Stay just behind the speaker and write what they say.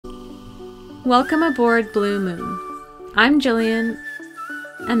Welcome aboard Blue Moon. I'm Jillian,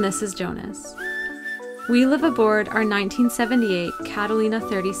 and this is Jonas. We live aboard our 1978 Catalina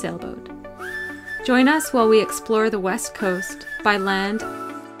 30 sailboat. Join us while we explore the West Coast by land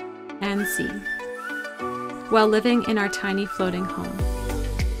and sea, while living in our tiny floating home.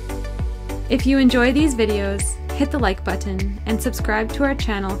 If you enjoy these videos, hit the like button and subscribe to our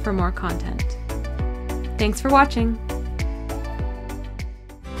channel for more content. Thanks for watching!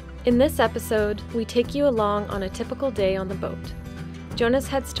 In this episode, we take you along on a typical day on the boat. Jonas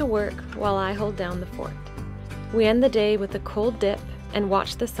heads to work while I hold down the fort. We end the day with a cold dip and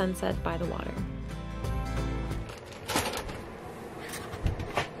watch the sunset by the water.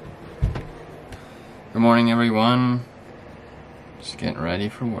 Good morning, everyone. Just getting ready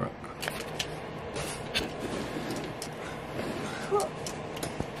for work.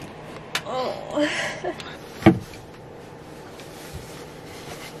 Oh.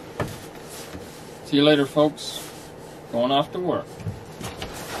 See you later, folks. Going off to work.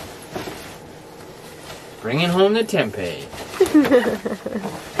 Bringing home the tempeh.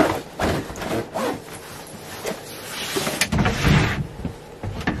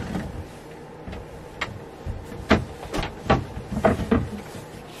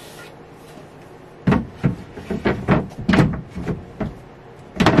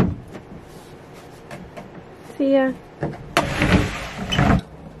 See ya.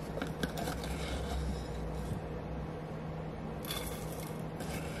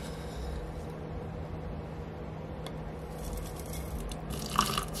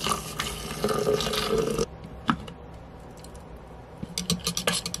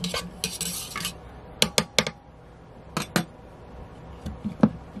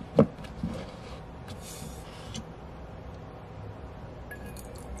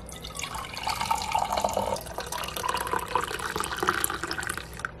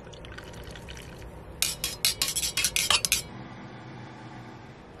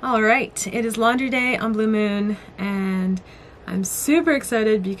 Alright, it is laundry day on Blue Moon, and I'm super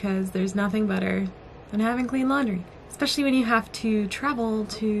excited because there's nothing better than having clean laundry, especially when you have to travel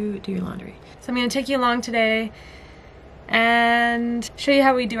to do your laundry. So I'm going to take you along today and show you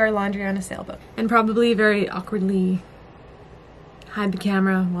how we do our laundry on a sailboat, and probably very awkwardly hide the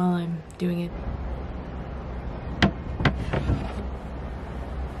camera while I'm doing it.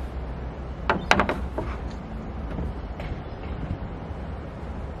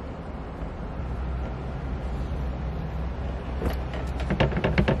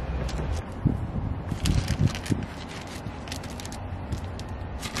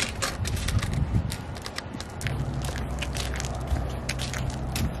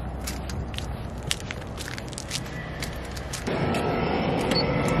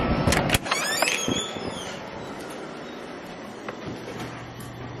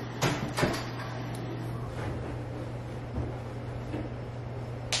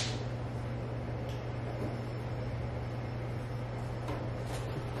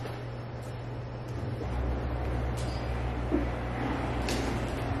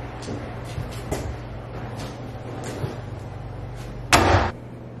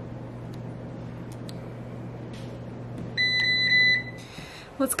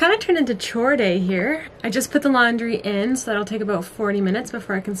 Well, it's kind of turned into chore day here. I just put the laundry in, so that'll take about 40 minutes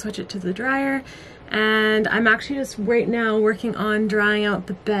before I can switch it to the dryer. And I'm actually just right now working on drying out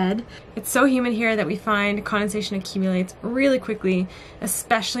the bed. It's so humid here that we find condensation accumulates really quickly,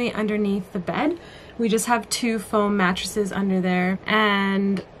 especially underneath the bed. We just have 2 foam mattresses under there,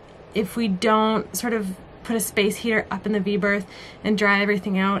 and if we don't sort of put a space heater up in the V-berth and dry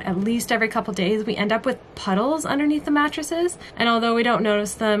everything out at least every couple days, we end up with puddles underneath the mattresses. And although we don't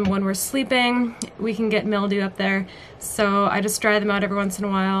notice them when we're sleeping, we can get mildew up there. So I just dry them out every once in a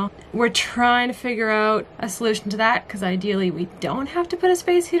while. We're trying to figure out a solution to that, because ideally we don't have to put a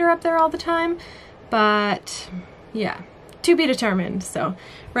space heater up there all the time. But yeah, to be determined. So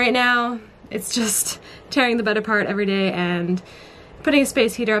right now it's just tearing the bed apart every day and putting a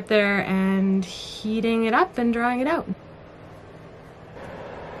space heater up there and heating it up and drying it out.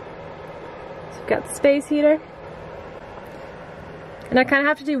 So we've got the space heater. And I kind of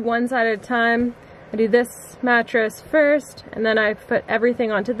have to do one side at a time. I do this mattress first, and then I put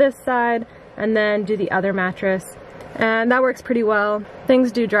everything onto this side, and then do the other mattress. And that works pretty well.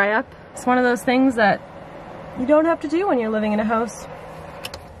 Things do dry up. It's one of those things that you don't have to do when you're living in a house.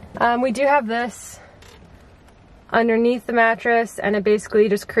 We do have this underneath the mattress, and it basically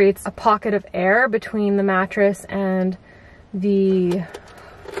just creates a pocket of air between the mattress and the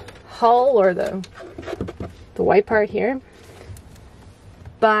hull, or the white part here.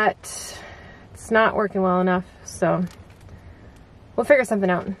 But it's not working well enough, so we'll figure something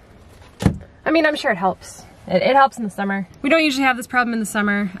out. I mean, I'm sure it helps. It helps in the summer. We don't usually have this problem in the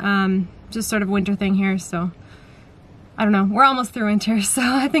summer, just sort of a winter thing here, so I don't know. We're almost through winter, so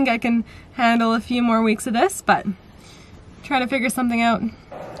I think I can handle a few more weeks of this, but trying to figure something out.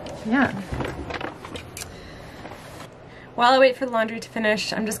 Yeah. While I wait for the laundry to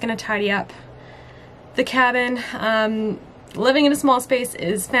finish, I'm just gonna tidy up the cabin. Living in a small space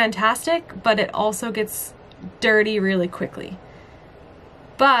is fantastic, but it also gets dirty really quickly.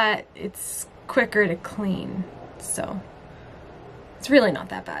 But it's quicker to clean, so it's really not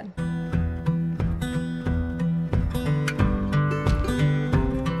that bad.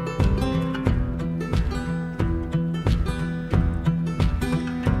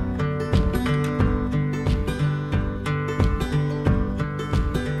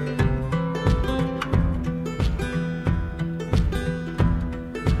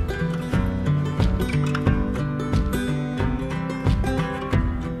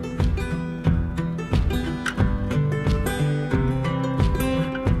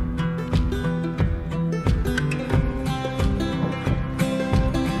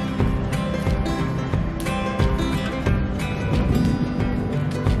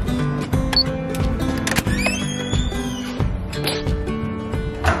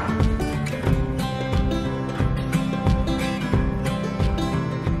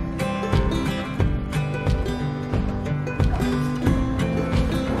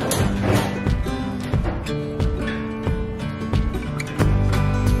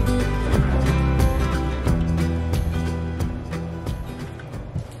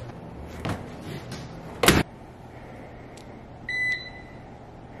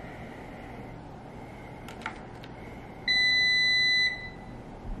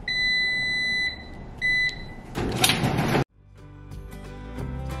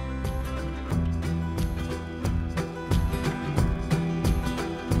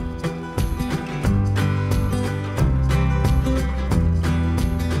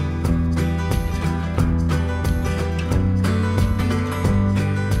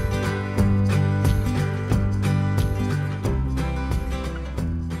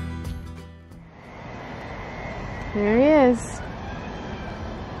 There he is,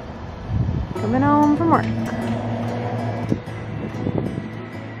 coming home from work.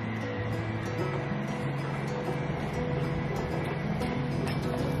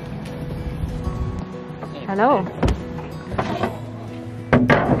 Hello.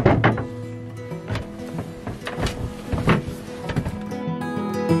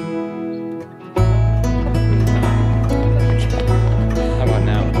 How about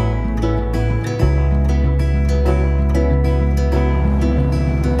now?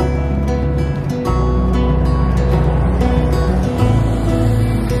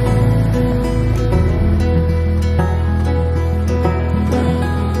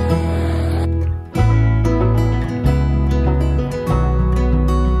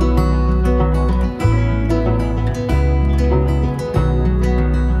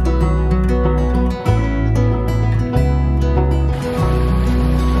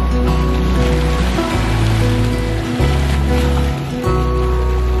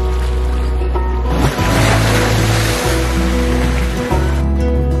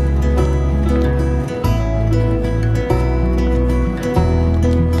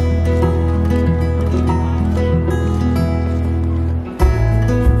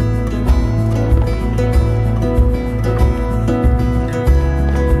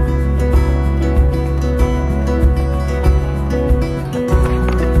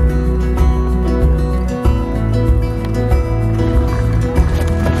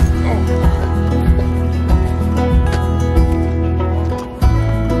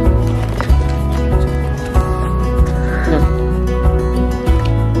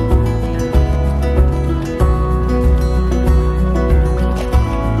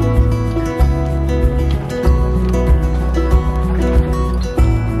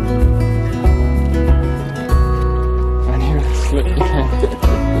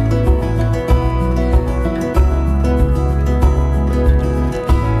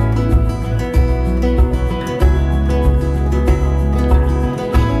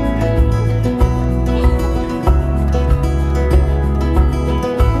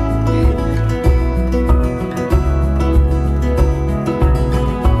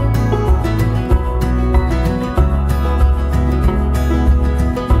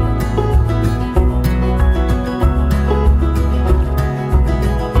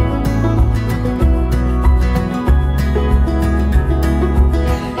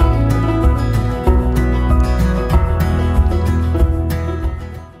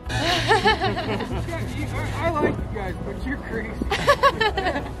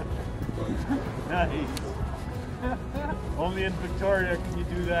 only in Victoria can you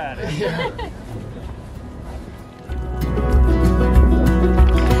do that.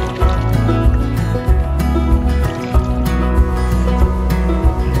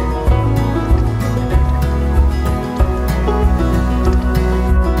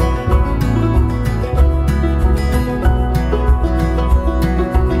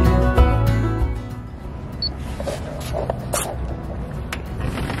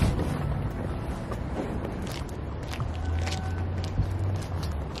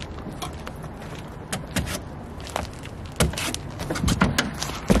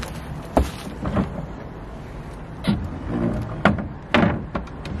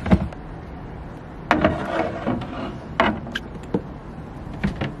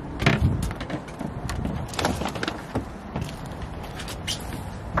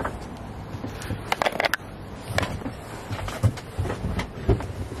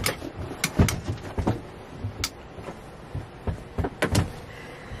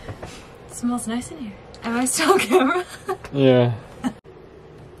 Smells nice in here. Am I still on camera? Yeah.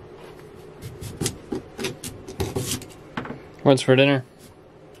 What's for dinner?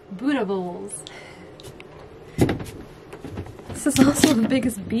 Buddha bowls. This is also the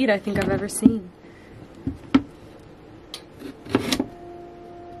biggest beet I think I've ever seen.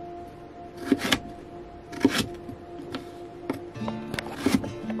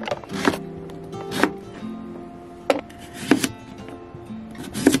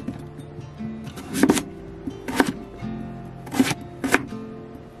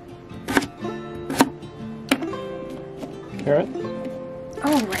 Carrot?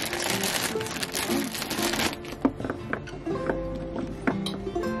 Oh, right.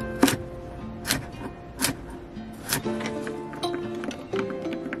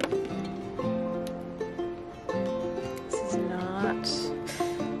 This is not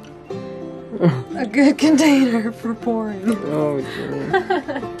a good container for pouring. Oh, dear.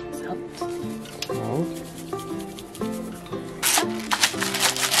 Salt. Salt.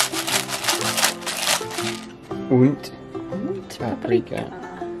 Und paprika.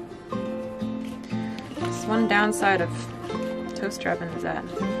 Just one downside of toaster oven is that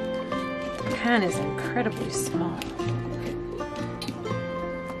the pan is incredibly small.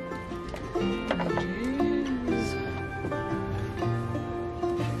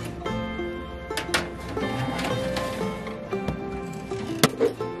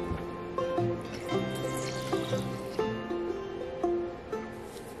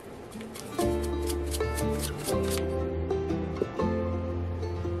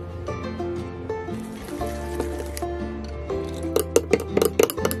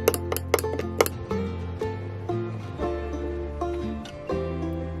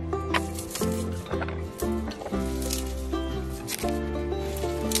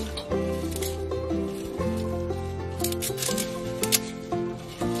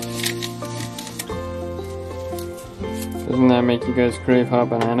 Doesn't that make you guys crave hot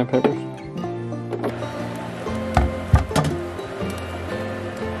banana peppers?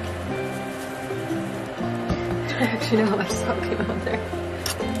 I actually know how much salt came out there.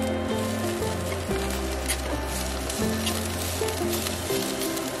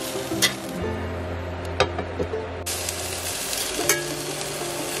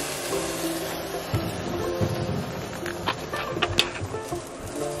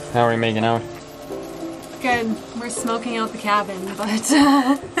 How are we making out? Good. We're smoking out the cabin, but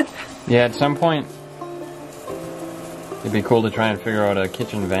Yeah, at some point it'd be cool to try and figure out a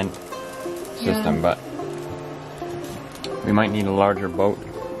kitchen vent system, Yeah. but we might need a larger boat.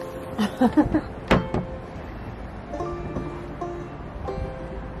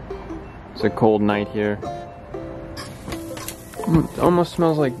 It's a cold night here. It almost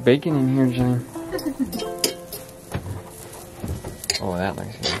smells like bacon in here, Jane. Oh, that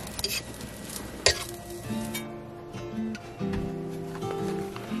looks good.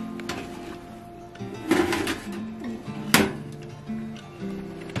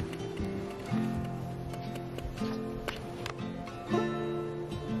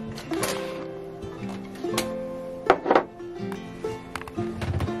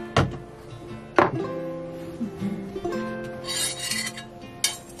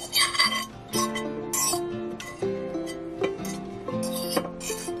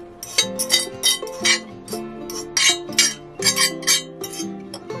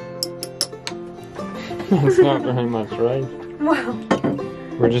 It's not very much, right? wow.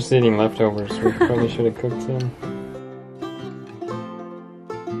 We're just eating leftovers. We probably should have cooked some.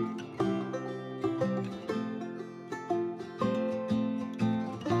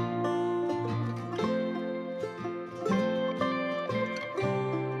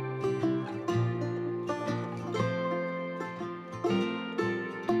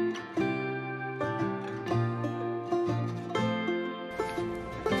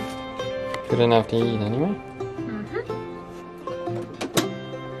 Good enough to eat anyway.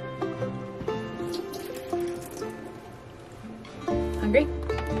 Hungry?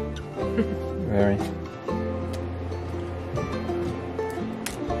 Very.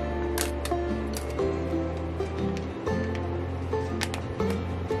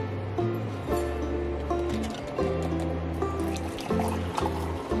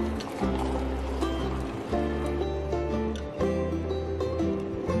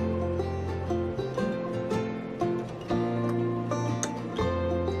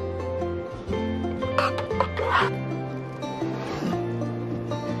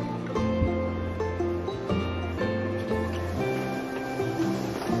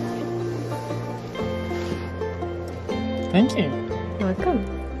 Thank you.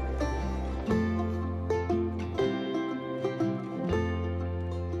 Welcome.